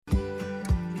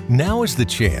Now is the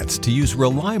chance to use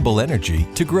reliable energy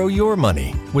to grow your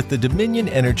money with the Dominion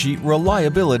Energy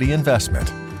Reliability Investment.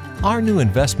 Our new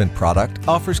investment product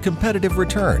offers competitive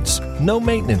returns, no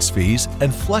maintenance fees,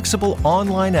 and flexible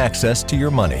online access to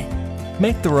your money.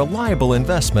 Make the reliable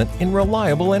investment in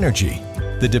reliable energy.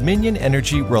 The Dominion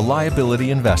Energy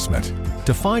Reliability Investment.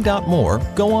 To find out more,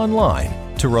 go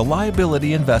online to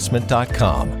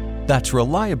reliabilityinvestment.com. That's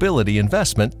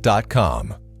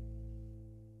reliabilityinvestment.com.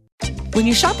 When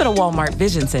you shop at a Walmart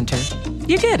Vision Center,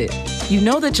 you get it. You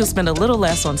know that you'll spend a little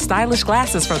less on stylish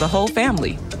glasses for the whole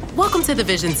family. Welcome to the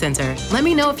Vision Center. Let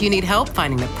me know if you need help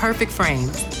finding the perfect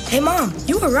frames. Hey, Mom,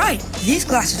 you were right. These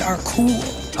glasses are cool.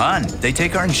 Hon, they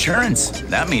take our insurance.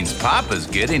 That means Papa's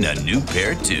getting a new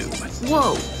pair, too.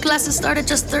 Whoa, glasses start at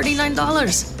just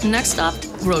 $39. Next stop,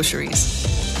 groceries.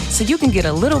 So you can get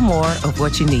a little more of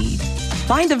what you need.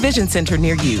 Find a Vision Center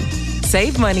near you.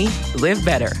 Save money, live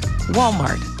better.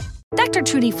 Walmart. Dr.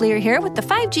 Trudy Fleer here with the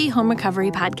 5G Home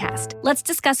Recovery Podcast. Let's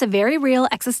discuss a very real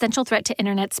existential threat to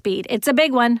internet speed. It's a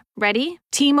big one. Ready?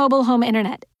 T-Mobile Home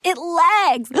Internet. It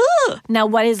lags. Ugh. Now,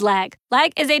 what is lag?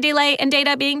 Lag is a delay in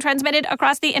data being transmitted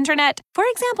across the internet. For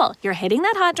example, you're hitting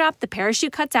that hot drop, the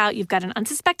parachute cuts out, you've got an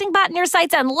unsuspecting bot in your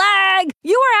sights, and lag!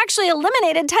 You were actually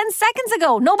eliminated 10 seconds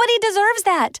ago. Nobody deserves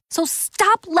that. So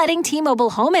stop letting T-Mobile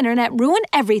Home Internet ruin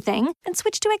everything and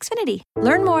switch to Xfinity.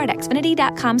 Learn more at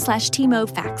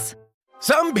xfinity.com/TMOFacts.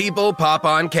 Some people pop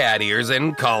on cat ears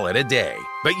and call it a day.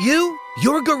 But your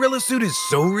gorilla suit is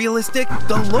so realistic,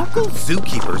 the local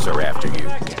zookeepers are after you.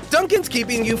 Dunkin's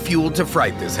keeping you fueled to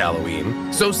fright this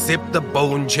Halloween, so sip the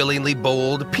bone-chillingly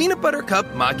bold peanut butter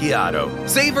cup macchiato,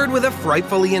 savored with a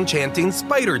frightfully enchanting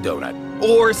spider donut.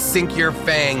 Or sink your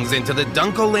fangs into the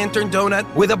Dunk-O-Lantern donut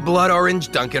with a blood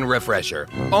orange Dunkin' refresher.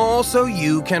 All so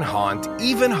you can haunt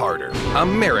even harder.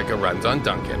 America runs on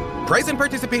Dunkin'. Price and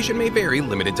participation may vary.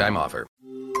 Limited time offer.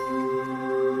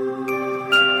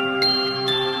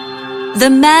 The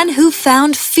Man Who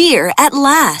Found Fear at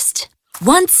Last.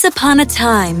 Once upon a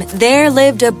time, there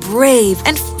lived a brave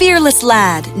and fearless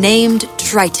lad named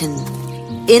Triton.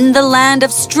 In the land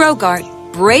of Strogart,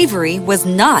 bravery was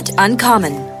not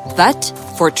uncommon. But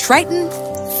for Triton,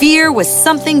 fear was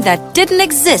something that didn't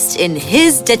exist in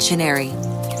his dictionary.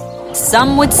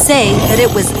 Some would say that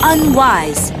it was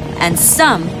unwise, and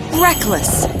some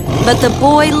reckless. But the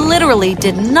boy literally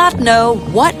did not know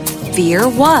what fear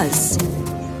was.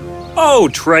 Oh,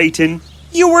 Triton,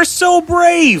 you were so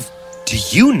brave. Do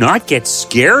you not get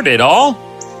scared at all?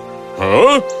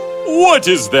 Huh? What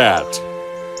is that?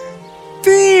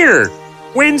 Fear!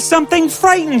 When something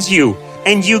frightens you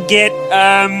and you get,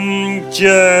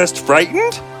 just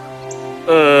frightened?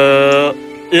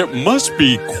 It must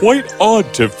be quite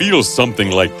odd to feel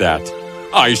something like that.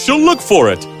 I shall look for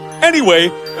it. Anyway,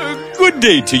 good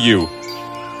day to you.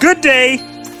 Good day.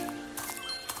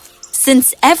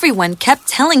 Since everyone kept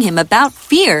telling him about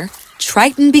fear,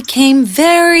 Triton became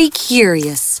very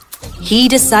curious. He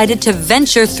decided to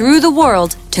venture through the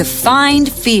world to find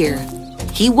fear.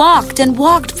 He walked and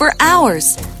walked for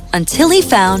hours until he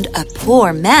found a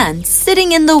poor man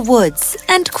sitting in the woods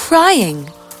and crying.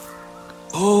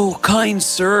 Oh, kind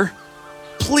sir,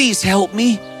 please help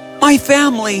me. My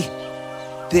family.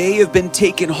 They have been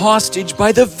taken hostage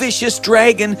by the vicious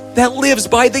dragon that lives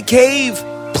by the cave.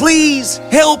 Please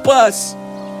help us.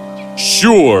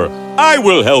 Sure, I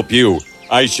will help you.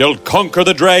 I shall conquer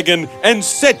the dragon and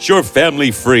set your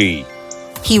family free.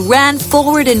 He ran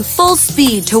forward in full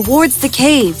speed towards the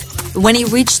cave. When he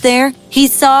reached there, he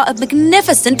saw a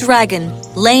magnificent dragon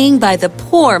laying by the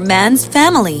poor man's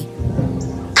family.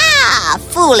 Ah,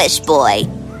 foolish boy.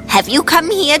 Have you come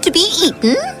here to be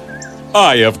eaten?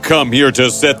 I have come here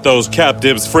to set those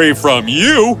captives free from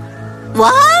you.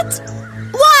 What?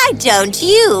 Why don't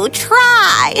you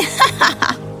try?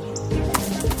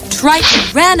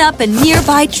 Triton ran up a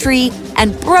nearby tree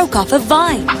and broke off a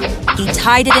vine. He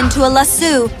tied it into a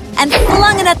lasso and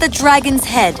flung it at the dragon's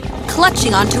head,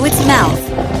 clutching onto its mouth.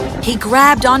 He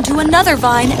grabbed onto another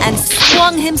vine and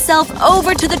swung himself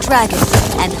over to the dragon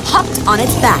and hopped on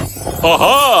its back.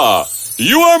 Aha!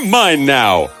 You are mine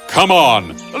now. Come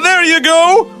on. There you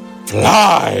go.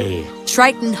 Fly.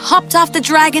 Triton hopped off the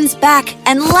dragon's back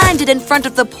and landed in front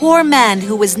of the poor man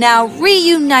who was now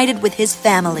reunited with his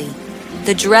family.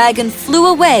 The dragon flew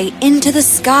away into the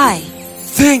sky.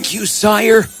 Thank you,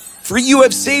 sire, for you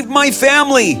have saved my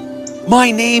family.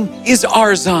 My name is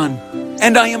Arzan,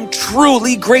 and I am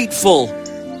truly grateful.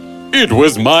 It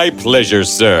was my pleasure,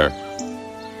 sir.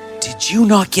 Did you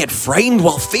not get frightened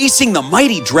while facing the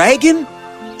mighty dragon?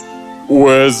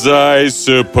 Was I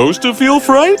supposed to feel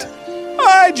fright?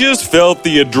 I just felt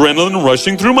the adrenaline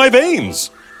rushing through my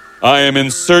veins. I am in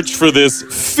search for this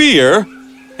fear,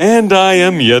 and I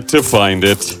am yet to find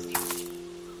it.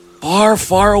 Far,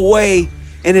 far away,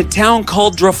 in a town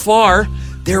called Drafar,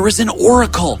 there is an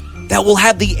oracle that will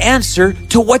have the answer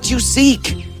to what you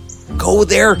seek. Go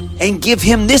there and give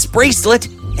him this bracelet,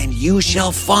 and you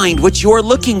shall find what you are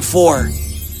looking for.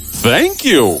 Thank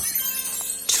you.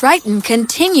 Triton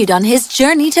continued on his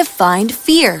journey to find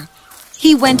fear.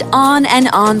 He went on and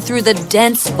on through the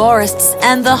dense forests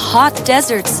and the hot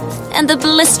deserts and the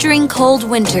blistering cold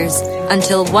winters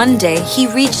until one day he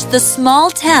reached the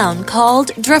small town called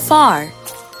Drafar.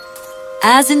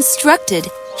 As instructed,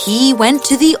 he went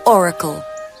to the oracle.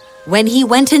 When he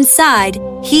went inside,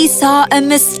 he saw a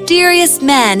mysterious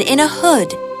man in a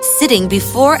hood sitting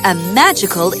before a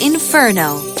magical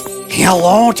inferno.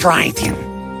 Hello, Triton.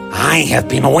 I have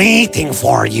been waiting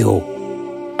for you.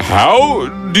 How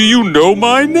do you know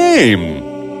my name?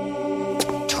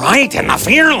 Triton the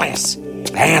Fearless.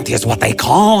 That is what they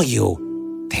call you.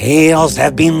 Tales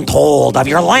have been told of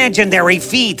your legendary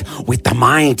feat with the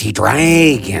mighty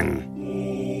dragon.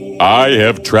 I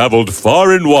have traveled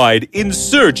far and wide in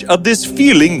search of this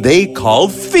feeling they call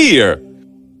fear.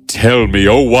 Tell me,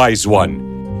 O wise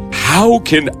one, how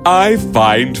can I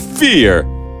find fear?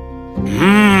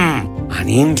 An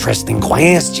interesting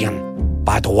question.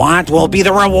 But what will be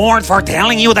the reward for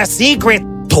telling you the secret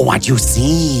to what you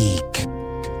seek?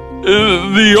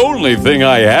 The only thing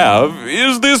I have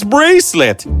is this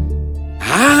bracelet.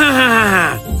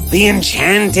 Ah, the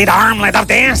enchanted armlet of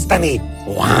destiny.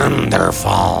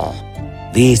 Wonderful.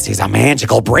 This is a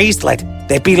magical bracelet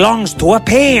that belongs to a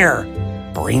pair.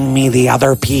 Bring me the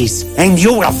other piece and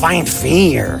you will find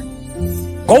fear.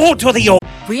 Go to the...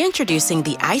 Reintroducing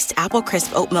the Iced Apple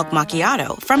Crisp Oat Milk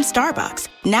Macchiato from Starbucks.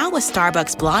 Now with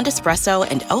Starbucks Blonde Espresso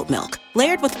and Oat Milk.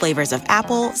 Layered with flavors of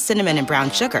apple, cinnamon, and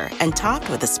brown sugar. And topped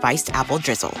with a spiced apple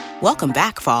drizzle. Welcome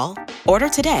back, fall. Order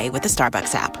today with the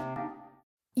Starbucks app.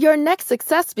 Your next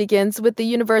success begins with the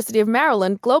University of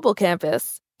Maryland Global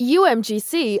Campus.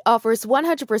 UMGC offers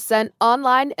 100%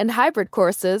 online and hybrid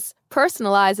courses,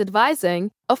 personalized advising,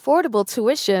 affordable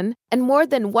tuition, and more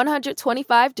than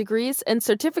 125 degrees and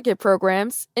certificate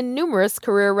programs in numerous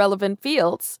career-relevant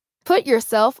fields. Put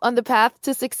yourself on the path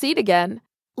to succeed again.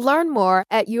 Learn more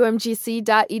at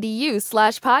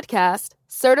umgc.edu/podcast.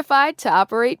 Certified to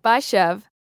operate by Chev.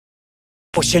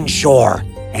 Ocean shore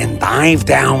and dive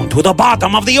down to the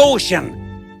bottom of the ocean.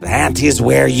 That is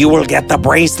where you will get the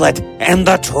bracelet and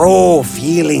the true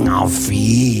feeling of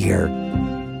fear.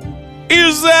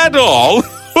 Is that all?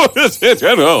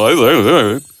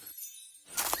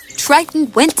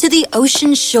 Triton went to the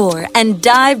ocean shore and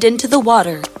dived into the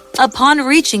water. Upon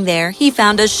reaching there, he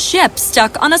found a ship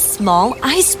stuck on a small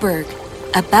iceberg,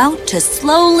 about to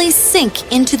slowly sink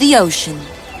into the ocean.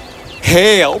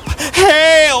 Help!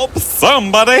 Help!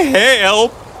 Somebody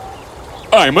help!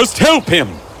 I must help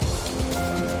him!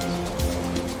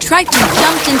 Triton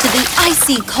jumped into the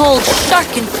icy cold,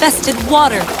 shark-infested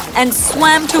water and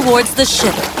swam towards the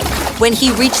ship. When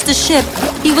he reached the ship,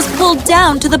 he was pulled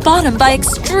down to the bottom by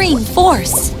extreme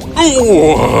force.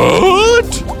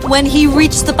 What? When he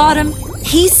reached the bottom,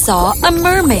 he saw a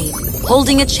mermaid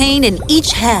holding a chain in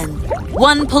each hand,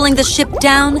 one pulling the ship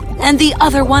down and the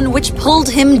other one which pulled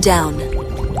him down.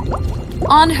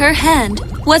 On her hand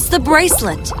was the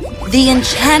bracelet, the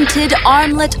enchanted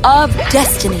armlet of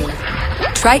destiny.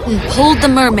 Triton pulled the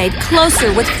mermaid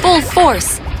closer with full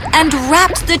force and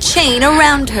wrapped the chain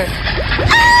around her.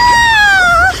 Ah!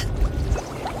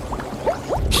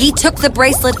 He took the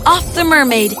bracelet off the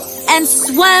mermaid and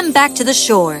swam back to the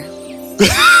shore.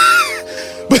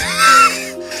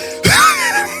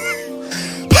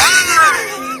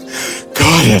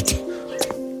 Got it.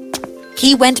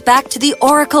 He went back to the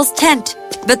oracle's tent,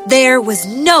 but there was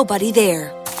nobody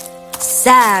there.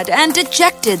 Sad and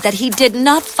dejected that he did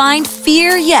not find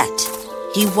fear yet,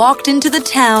 he walked into the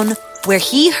town where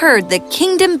he heard the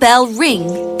kingdom bell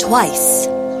ring twice.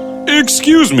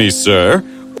 Excuse me, sir.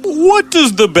 What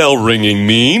does the bell ringing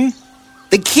mean?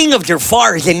 The king of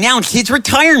Drafar has announced his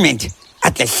retirement.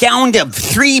 At the sound of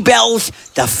 3 bells,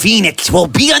 the phoenix will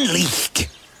be unleashed.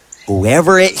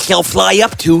 Whoever it shall fly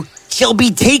up to shall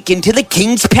be taken to the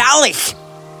king's palace.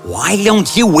 Why don't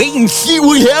you wait and see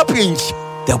what happens?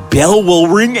 The bell will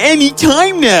ring any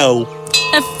time now.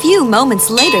 A few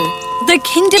moments later, the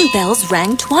kingdom bells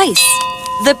rang twice.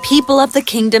 The people of the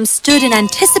kingdom stood in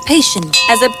anticipation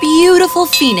as a beautiful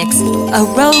phoenix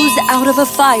arose out of a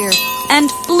fire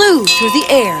and flew through the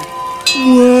air.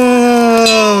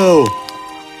 Wow!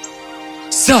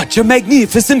 Such a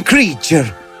magnificent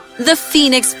creature. The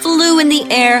phoenix flew in the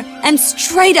air and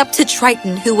straight up to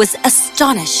Triton, who was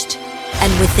astonished.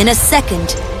 and within a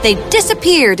second, they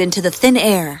disappeared into the thin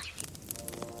air.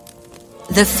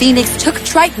 The Phoenix took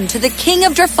Triton to the King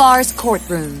of Drafar's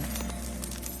courtroom.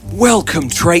 Welcome,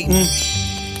 Triton.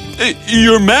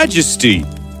 Your Majesty,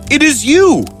 it is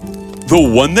you,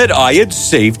 the one that I had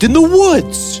saved in the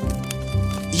woods.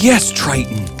 Yes,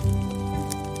 Triton.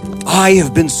 I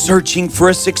have been searching for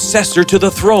a successor to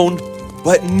the throne,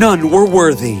 but none were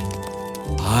worthy.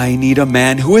 I need a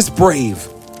man who is brave,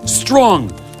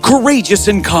 strong, courageous,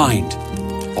 and kind.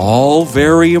 All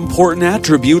very important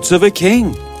attributes of a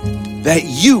king that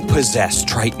you possess,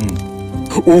 Triton.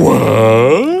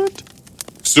 What?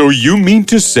 So you mean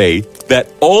to say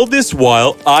that all this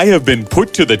while I have been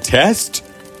put to the test?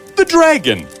 The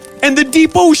dragon and the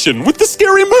deep ocean with the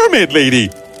scary mermaid lady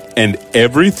and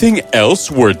everything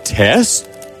else were tests?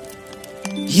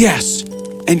 Yes,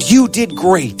 and you did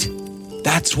great.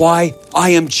 That's why I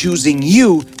am choosing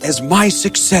you as my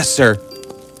successor.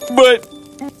 But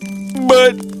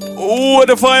what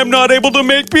if I am not able to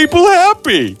make people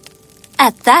happy?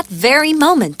 At that very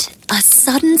moment, a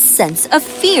sudden sense of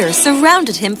fear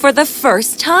surrounded him for the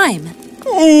first time.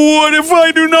 What if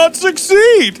I do not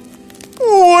succeed?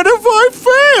 What if I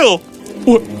fail?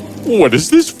 What is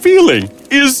this feeling?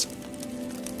 Is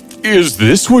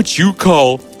this what you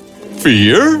call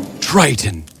fear?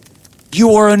 Triton,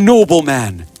 you are a noble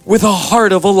man with a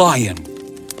heart of a lion.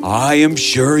 I am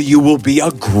sure you will be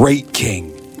a great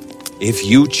king. If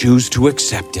you choose to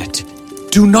accept it,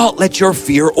 do not let your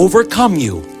fear overcome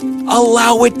you.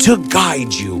 Allow it to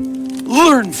guide you.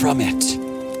 Learn from it.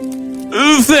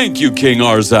 Thank you, King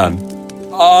Arzan.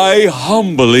 I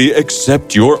humbly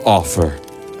accept your offer.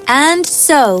 And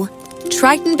so,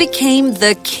 Triton became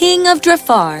the King of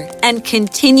Drafar and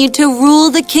continued to rule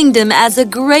the kingdom as a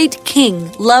great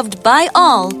king loved by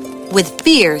all, with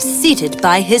fear seated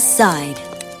by his side.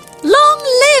 Long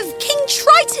live King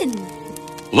Triton!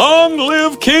 Long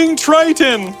live King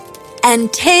Triton!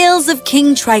 And tales of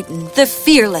King Triton, the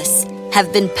Fearless,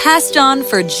 have been passed on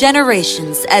for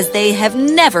generations as they have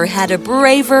never had a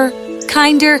braver,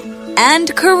 kinder,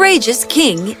 and courageous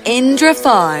king in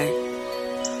Drafar.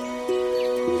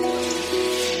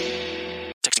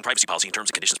 Texting privacy policy and terms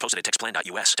and conditions posted at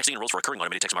textplan.us. Texting enrolls for recurring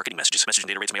automated text marketing messages. Message and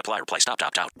data rates may apply. Reply stop to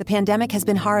opt out. The pandemic has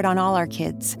been hard on all our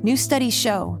kids. New studies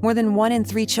show more than 1 in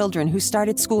 3 children who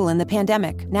started school in the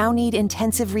pandemic now need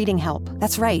intensive reading help.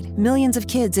 That's right. Millions of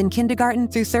kids in kindergarten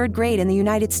through 3rd grade in the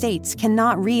United States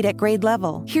cannot read at grade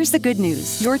level. Here's the good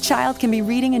news. Your child can be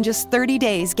reading in just 30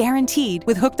 days, guaranteed,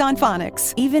 with Hooked on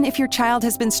Phonics. Even if your child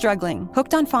has been struggling,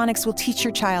 Hooked on Phonics will teach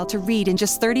your child to read in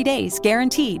just 30 days,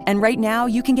 guaranteed. And right now,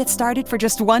 you can get started for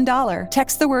just $1.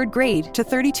 Text the word GRADE to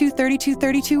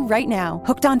 323232 right now.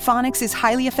 Hooked on Phonics is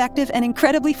highly effective and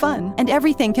incredibly fun, and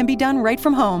everything can be done right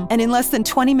from home and in less than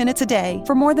 20 minutes a day.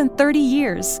 For more than 30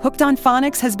 years, Hooked on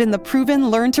Phonics has been the proven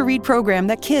learn-to-read program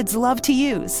that kids love to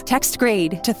use. Text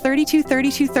GRADE to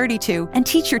 323232 and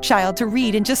teach your child to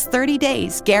read in just 30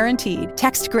 days, guaranteed.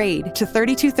 Text GRADE to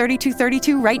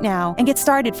 323232 right now and get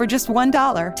started for just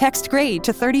 $1. Text GRADE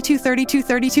to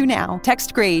 323232 now.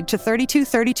 Text GRADE to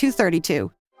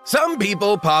 323232. Some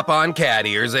people pop on cat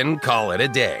ears and call it a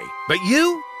day. But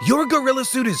your gorilla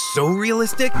suit is so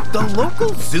realistic, the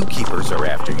local zookeepers are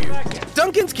after you.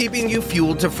 Dunkin's keeping you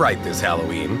fueled to fright this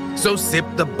Halloween, so sip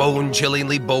the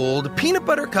bone-chillingly bold peanut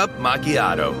butter cup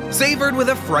macchiato, savored with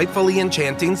a frightfully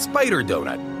enchanting spider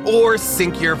donut. Or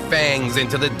sink your fangs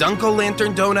into the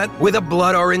Dunk-O-Lantern donut with a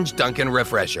blood orange Dunkin'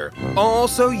 refresher. All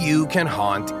so you can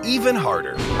haunt even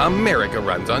harder. America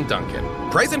runs on Dunkin'.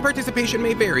 Price and participation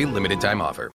may vary, limited time offer.